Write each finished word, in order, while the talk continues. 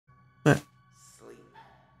Sleep.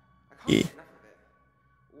 I can't get enough of it.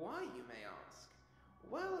 Why, you may ask?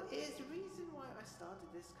 Well, it's the reason why I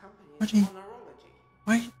started this company on neurology.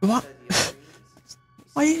 Why? What?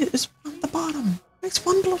 Why is 1 at the bottom? It's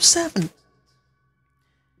 1 below 7.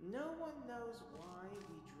 No one knows why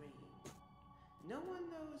we dream. No one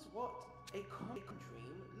knows what a common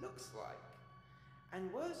dream looks like.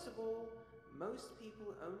 And worst of all, most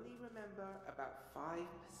people only remember about 5%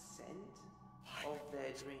 of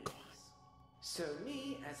their dreams. So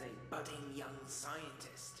me, as a budding young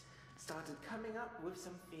scientist, started coming up with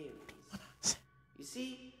some theories. You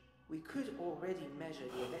see, we could already measure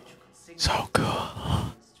the electrical signals So cool.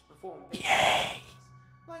 to perform basic tasks,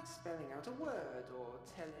 like spelling out a word or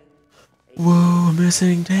telling a Whoa,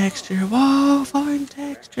 missing texture. Whoa, fine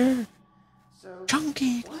texture.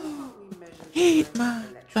 Chunky glow. Heat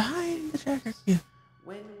man behind the checker cube.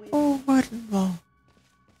 Oh, button ball.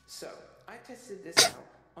 So, I tested this out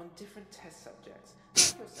on different test subjects,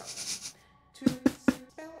 like yourself, to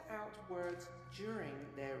spell out words during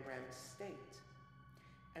their REM state.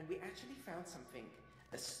 And we actually found something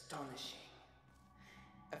astonishing.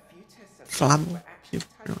 A few test subjects were actually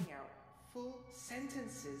typing out full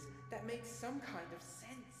sentences that make some kind of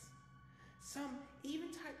sense. Some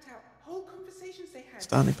even typed out whole conversations they had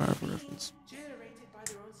generated by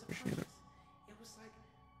their own subconscious. It was like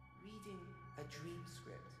reading a dream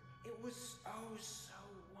script. It was so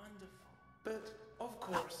wonderful. But of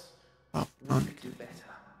course, we could do better.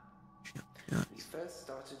 We first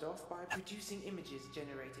started off by producing images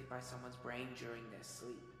generated by someone's brain during their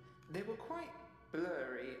sleep. They were quite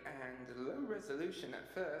blurry and low resolution at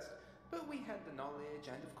first, but we had the knowledge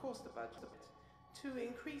and of course the budget to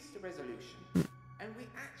increase the resolution. And we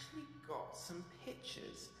actually got some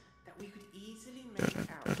pictures that we could easily make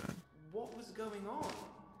out what was going on.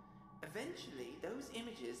 Eventually, those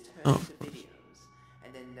images turned into videos,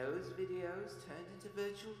 and then those videos turned into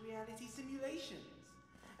virtual reality simulations.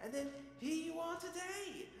 And then here you are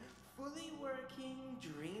today, fully working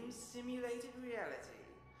dream simulated reality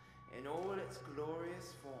in all its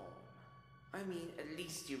glorious form. I mean, at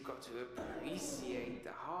least you've got to appreciate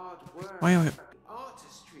the hard work and the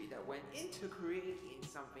artistry that went into creating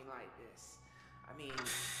something like this. I mean,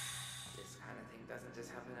 this kind of thing doesn't just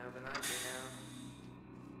happen overnight, you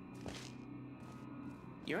know.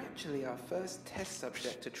 You're actually our first test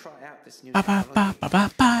subject to try out this new technology.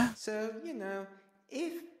 So, you know,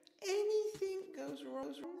 if anything goes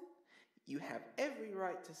wrong, you have every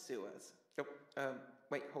right to sue us. Oh,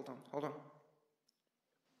 wait, hold on.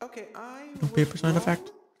 Okay, I was wrong.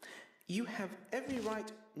 You have every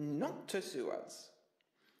right not to sue us.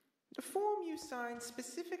 The form you signed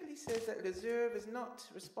specifically says that Reserve is not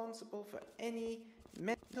responsible for any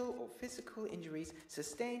mental or physical injuries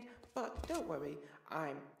sustained, but don't worry,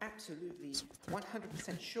 I'm absolutely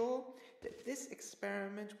 100% sure that this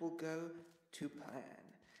experiment will go to plan.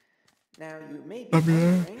 Now, you may be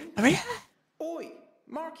wondering, Oi,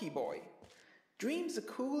 Marky boy, dreams are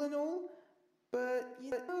cool and all, but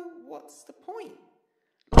you know, what's the point?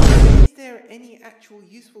 Is there any actual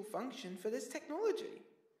useful function for this technology?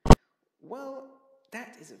 Well,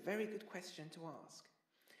 that is a very good question to ask.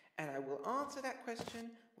 And I will answer that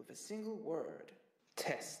question with a single word.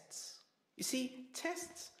 Tests. You see,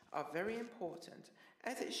 tests are very important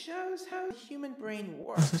as it shows how the human brain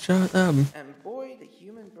works. And boy, the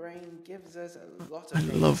human brain gives us a lot of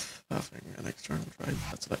data. I love having an external drive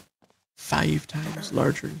that's like 5 times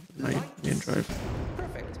larger than my main drive.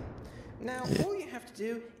 Perfect. Now, all you have to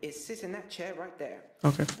do is sit in that chair right there.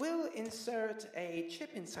 Okay. We'll insert a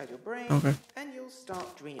chip inside your brain, and you'll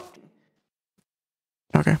start dreaming.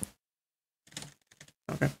 Okay.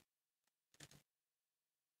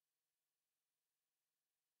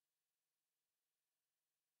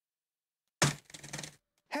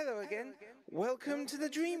 Hello again. Welcome to the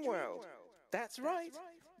dream world. That's right.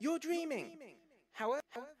 You're dreaming.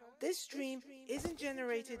 However, this dream isn't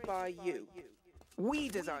generated by you. We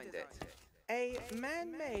designed it. A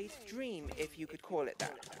man-made dream, if you could call it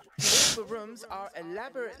that. All the rooms are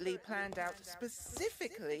elaborately planned out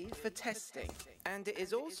specifically for testing. And it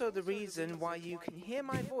is also the reason why you can hear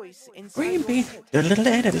my voice inside your head.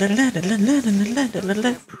 It's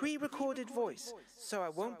a pre-recorded voice, so I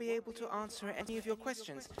won't be able to answer any of your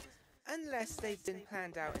questions unless they've been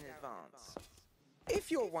planned out in advance.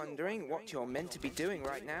 If you're wondering what you're meant to be doing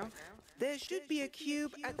right now, there should be a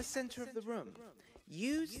cube at the center of the room.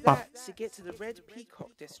 Use that to get to the Red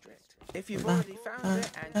Peacock district. If you've already found it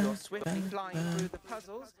and you're swiftly flying through the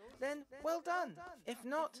puzzles, then well done. If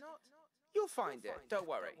not, you'll find it, don't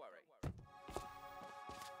worry.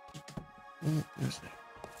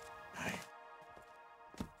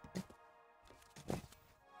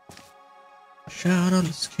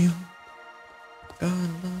 shadowless cube. God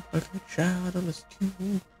love a good shadowless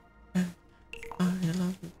cube. Hey, I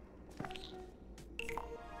love it.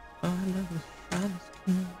 I love the shadowless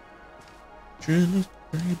cube. Drillers,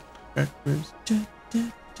 baby, breakfast. Da,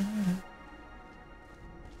 da, da, da.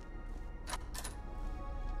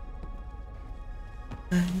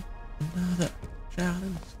 Hey, another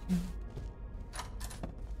shadowless cube.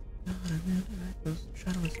 Not a really like those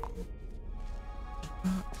shadowless cube. I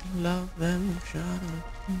love them shadowless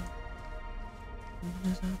cube.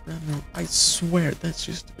 I swear that's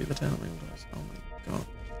used to be the telling voice. Oh my god.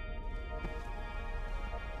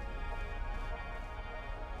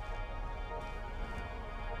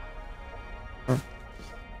 Huh.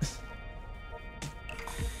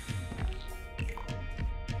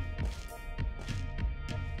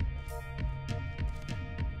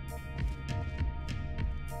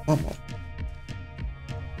 One more.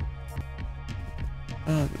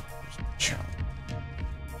 Child.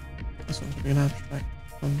 That's going to be an abstract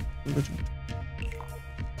from religion.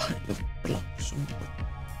 Pile of blood somewhere.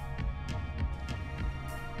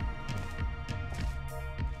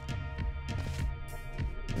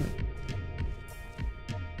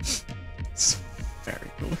 It's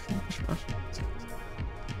very cool looking.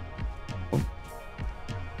 Oh.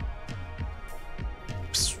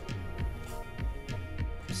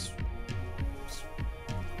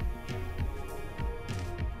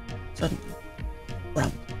 Suddenly,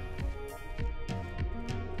 run.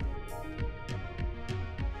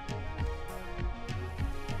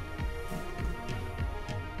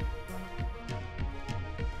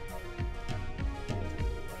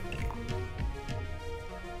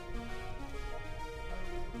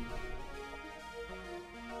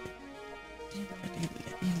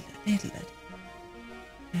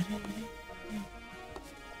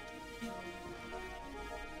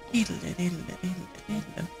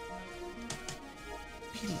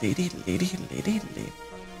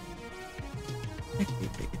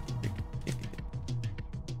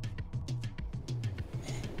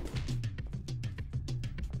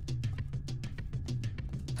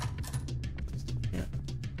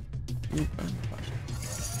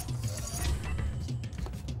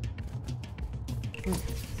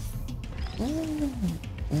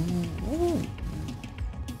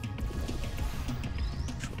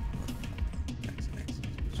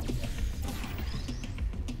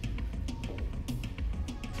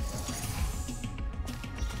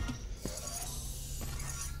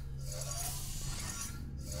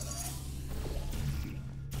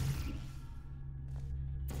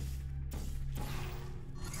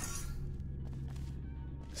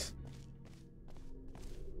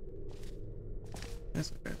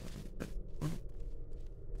 That's okay.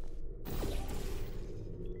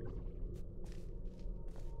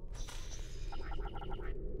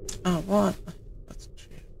 Oh, what? That's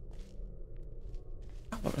cheap.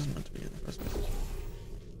 Oh, that wasn't meant to be in the first place.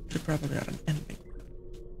 Should probably add an ending.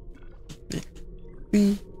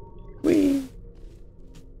 Wee.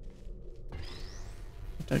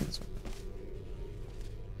 I'm taking this one.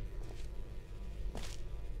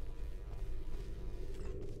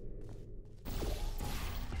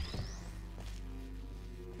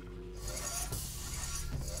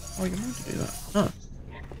 Oh, you meant to do that. No.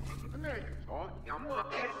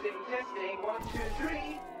 Testing, 1, 2,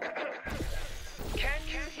 3. Can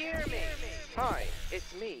you hear me? Hi,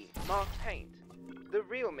 it's me, Mark Paint. The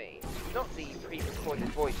real me, not the pre-recorded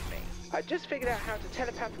voice me. I just figured out how to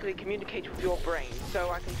telepathically communicate with your brain so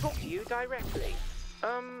I can talk to you directly.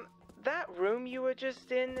 That room you were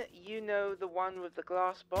just in, you know, the one with the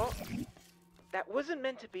glass box? That wasn't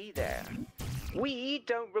meant to be there. We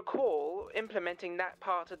don't recall implementing that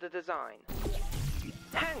part of the design.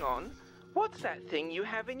 Hang on, what's that thing you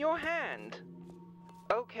have in your hand?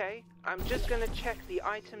 Okay, I'm just gonna check the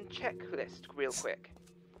item checklist real quick.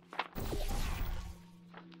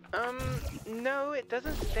 No, it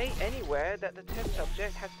doesn't state anywhere that the test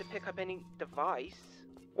subject has to pick up any device.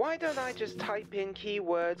 Why don't I just type in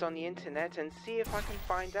keywords on the internet and see if I can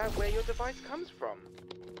find out where your device comes from?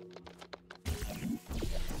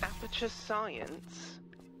 Aperture Science?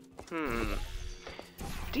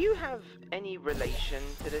 Do you have any relation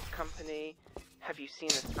to this company? Have you seen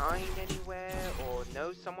a sign anywhere or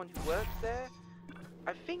know someone who works there?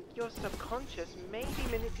 I think your subconscious may be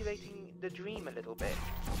manipulating the dream a little bit.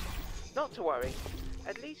 Not to worry,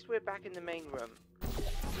 at least we're back in the main room.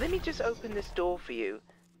 Let me just open this door for you.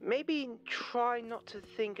 Maybe try not to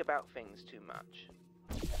think about things too much.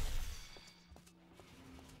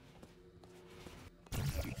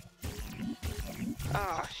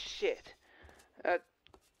 Ah, shit.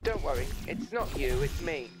 Don't worry, it's not you, it's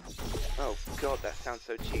me. Oh god, that sounds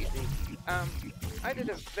so cheesy. I did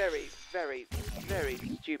a very, very, very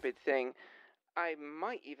stupid thing. I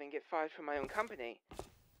might even get fired from my own company.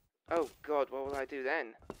 Oh god, what will I do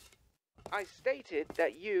then? I stated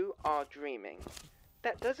that you are dreaming.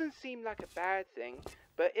 That doesn't seem like a bad thing,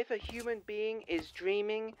 but if a human being is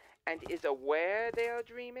dreaming and is aware they are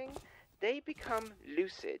dreaming, they become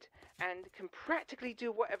lucid and can practically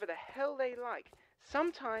do whatever the hell they like.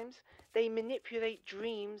 Sometimes they manipulate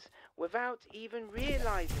dreams without even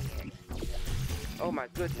realizing it. Oh my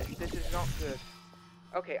goodness, this is not good.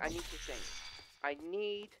 Okay, I need to think. I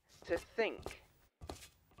need to think.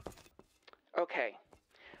 Okay,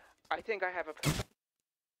 I think I have a...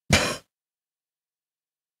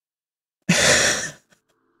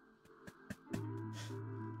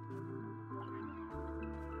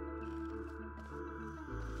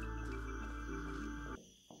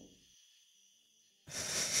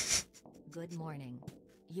 Good morning.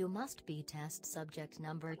 You must be test subject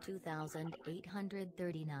number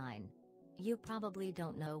 2839. You probably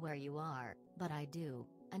don't know where you are, but I do,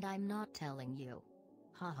 and I'm not telling you.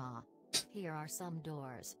 Haha. Here are some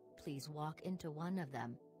doors, please walk into one of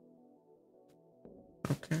them.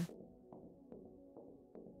 Okay.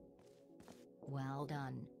 Well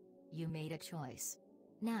done. You made a choice.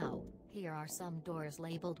 Now, here are some doors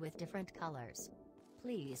labeled with different colors.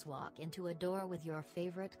 Please walk into a door with your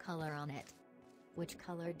favorite color on it. Which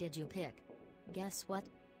color did you pick? Guess what?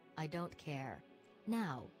 I don't care.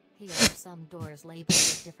 Now, here are some doors labeled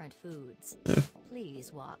with different foods.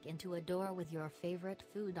 Please walk into a door with your favorite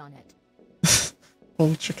food on it.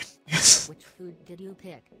 Whole chicken, yes. Which food did you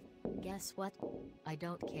pick? Guess what? I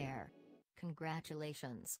don't care.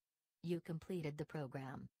 Congratulations. You completed the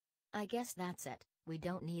program. I guess that's it, we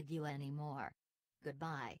don't need you anymore.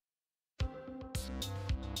 Goodbye.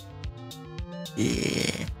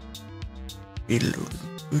 Yeah.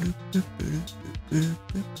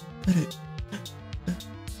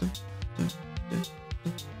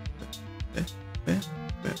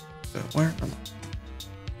 Where am I?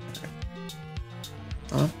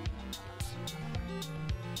 Huh?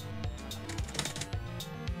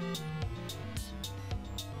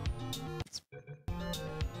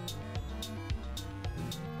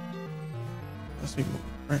 Let's be moving,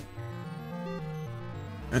 right?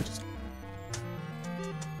 And just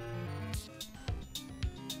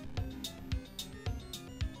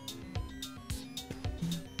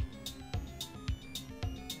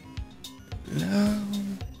hello.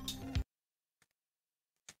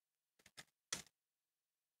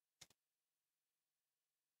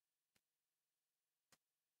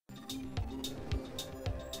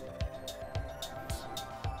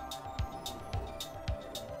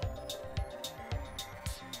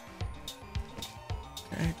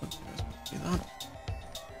 Okay, don't think I was supposed to do that.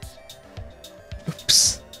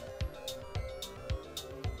 Oops.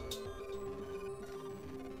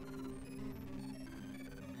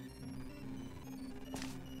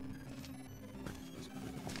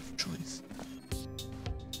 Choice.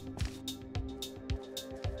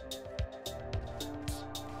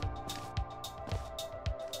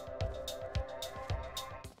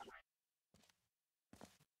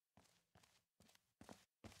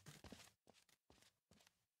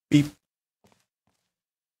 Beep.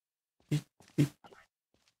 Beep, beep.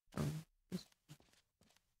 This-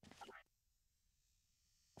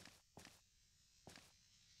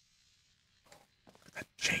 that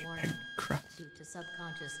JPEG Warning. crap. Due to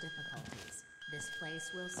subconscious difficulties, this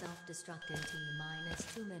place will self-destruct in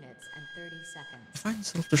T-2 minutes and 30 seconds. Find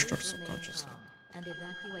self-destruct Please remain subconsciously. calm and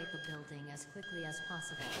evacuate the building as quickly as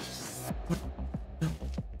possible. What? No.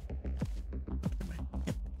 What am I?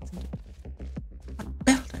 Yep. What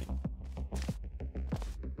building?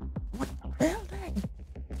 What building?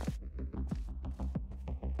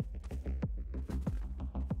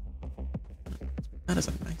 That is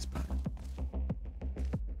a nice part.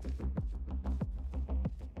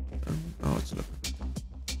 Oh, it's lovely.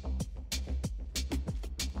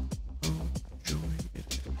 Oh, joy it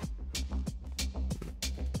is.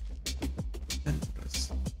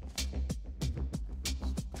 Endless.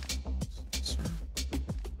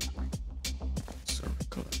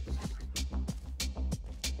 Circle.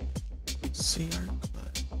 See our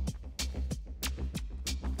blood.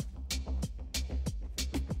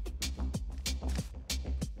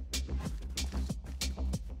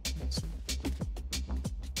 It's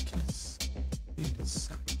ridiculous. It's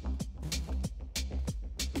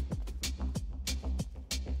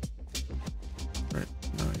right,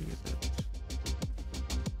 now you get it.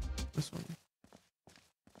 This one.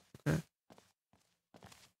 Okay.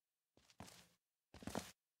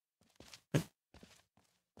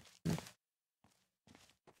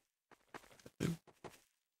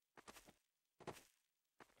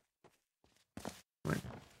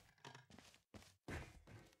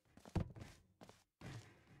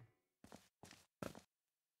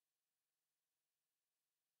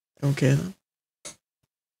 Okay then.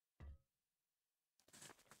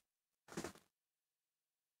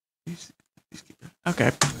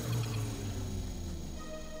 Okay.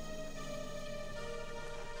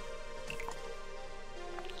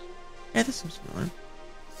 Yeah, this seems familiar.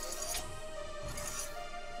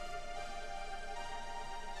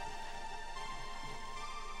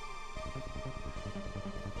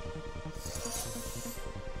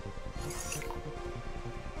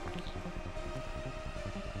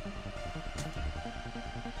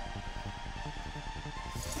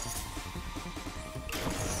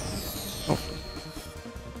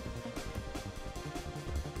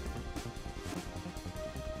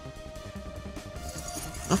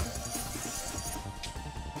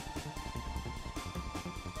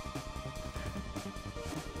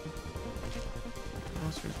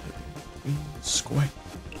 Square.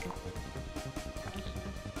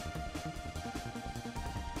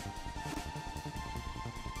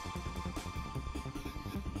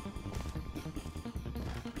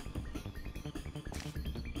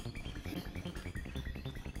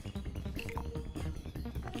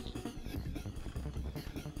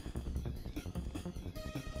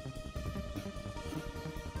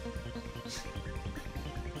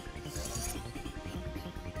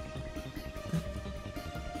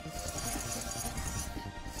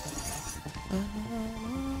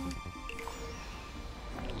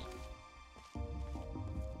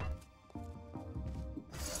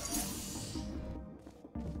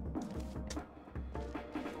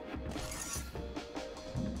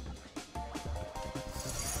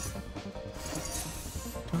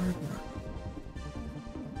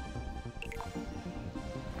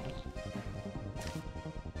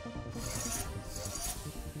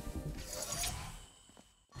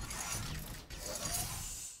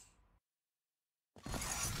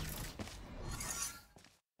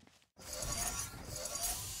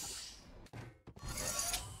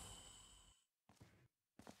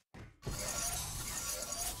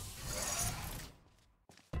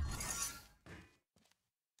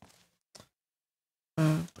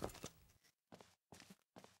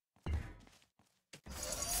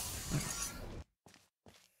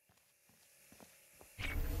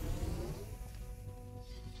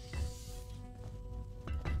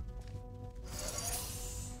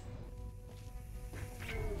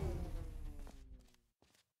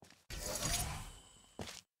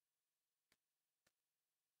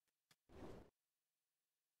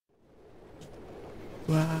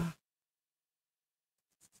 Wow.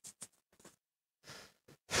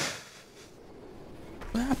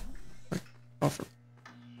 What happened? Like, offer.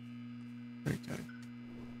 Very good.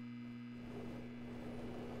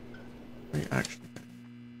 Very actually good.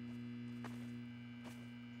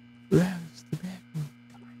 Where's the back room?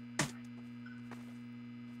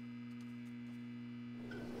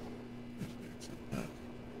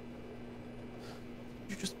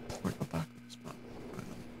 You just poured a back of this map.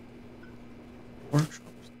 Workshops.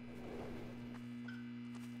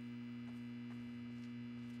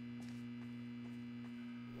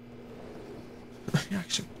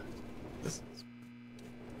 Actually, this is.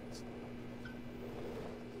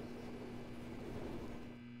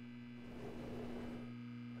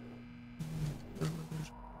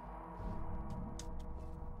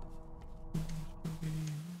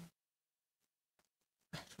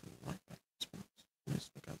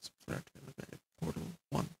 Portal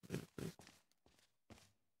 1, please.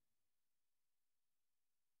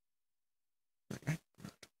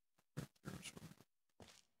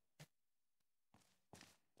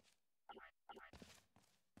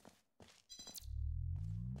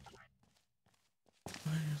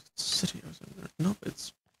 City was in there. No,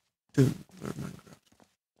 it's Doom or Minecraft.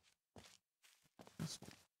 That's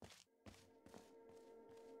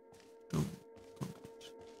Doom.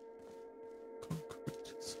 Concrete.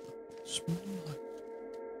 It's a small light.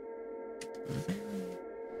 Very,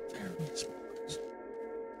 very small light.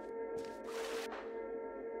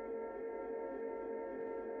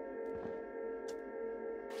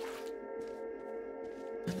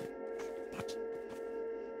 What?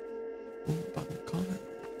 Oh, button color.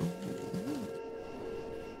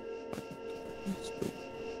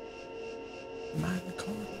 Man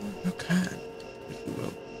corridor, you can, if you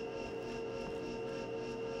will.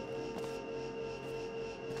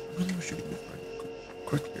 Really, we should be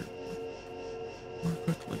quickly, more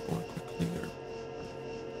quickly, or quicklier.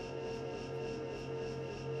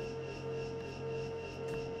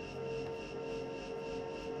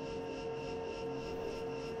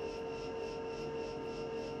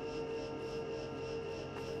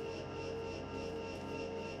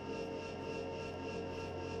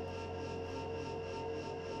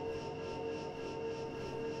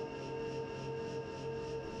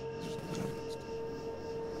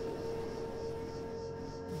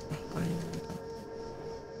 behind the company.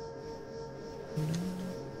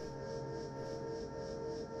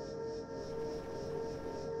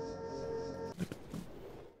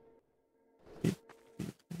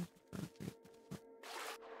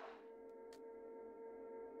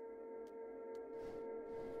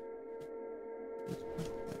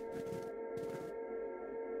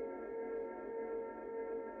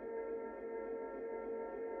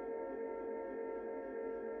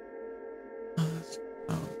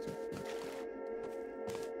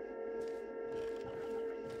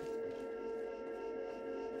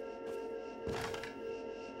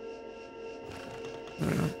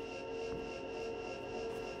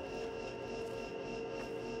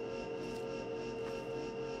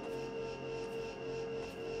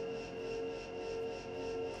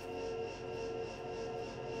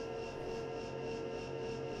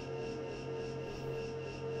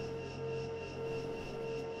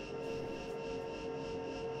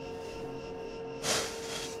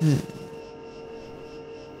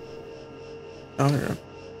 Oh, yeah.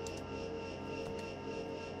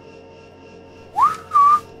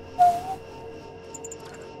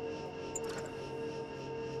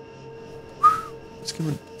 This game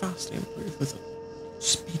would vastly improve with it.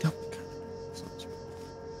 Speed up the camera. Sounds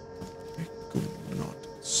very good, not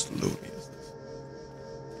slowly as this.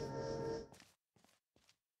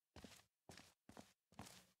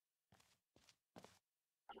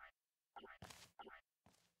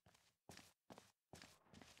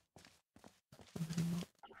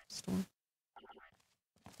 Storm.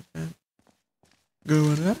 Okay.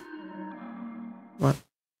 Going up. What?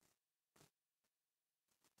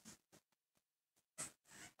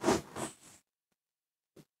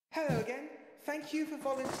 Hello again. Thank you for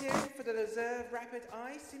volunteering for the Reserve Rapid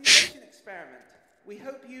Eye Simulation Experiment. We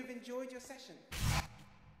hope you've enjoyed your session.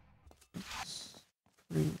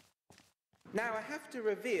 Now I have to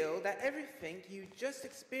reveal that everything you just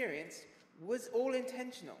experienced was all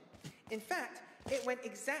intentional. In fact, it went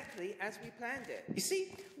exactly as we planned it. You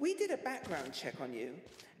see, we did a background check on you,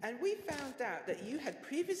 and we found out that you had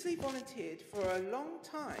previously volunteered for a long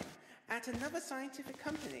time at another scientific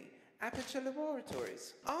company, Aperture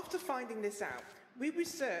Laboratories. After finding this out, we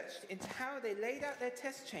researched into how they laid out their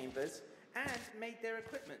test chambers and made their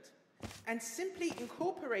equipment, and simply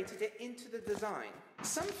incorporated it into the design.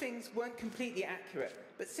 Some things weren't completely accurate,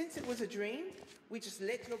 but since it was a dream, we just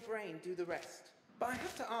let your brain do the rest. But I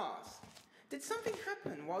have to ask, did something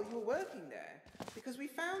happen while you were working there? Because we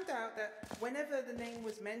found out that whenever the name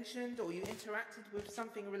was mentioned or you interacted with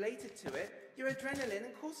something related to it, your adrenaline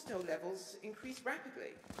and cortisol levels increased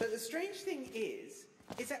rapidly. But the strange thing is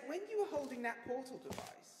that when you were holding that portal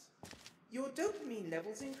device, your dopamine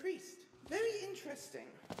levels increased. Very interesting.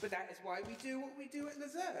 But that is why we do what we do at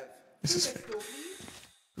Reserve. This is Next door, please.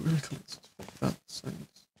 really close to that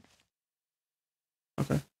science.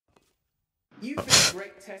 Okay. You've been a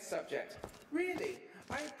great test subject. Really,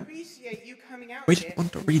 I appreciate you coming out We here didn't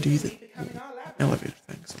want to and redo really the becoming our lab. elevator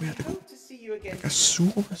thing, so we had to go Hope to see you again. like a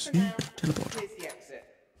super teleport. Here's the exit.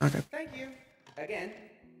 Okay. Thank you. Again.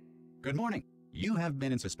 Good morning. You have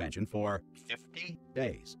been in suspension for 50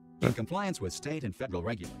 days in compliance with state and federal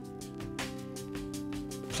regulations.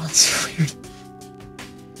 That's so weird.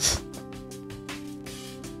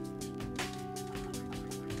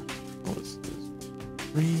 Oh, this is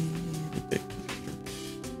really big.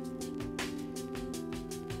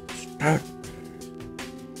 Start.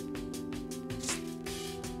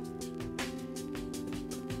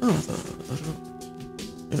 Oh, I thought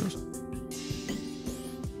it was.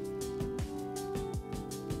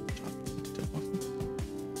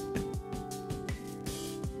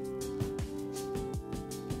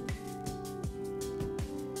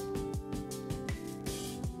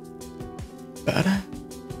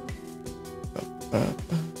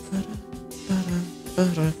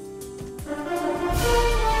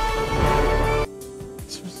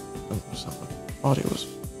 Audio was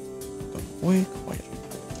way quieter.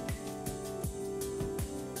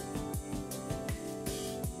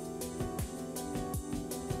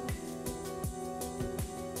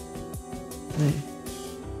 Hey.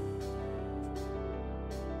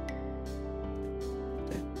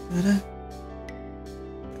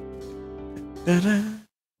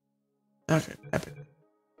 Okay, epic.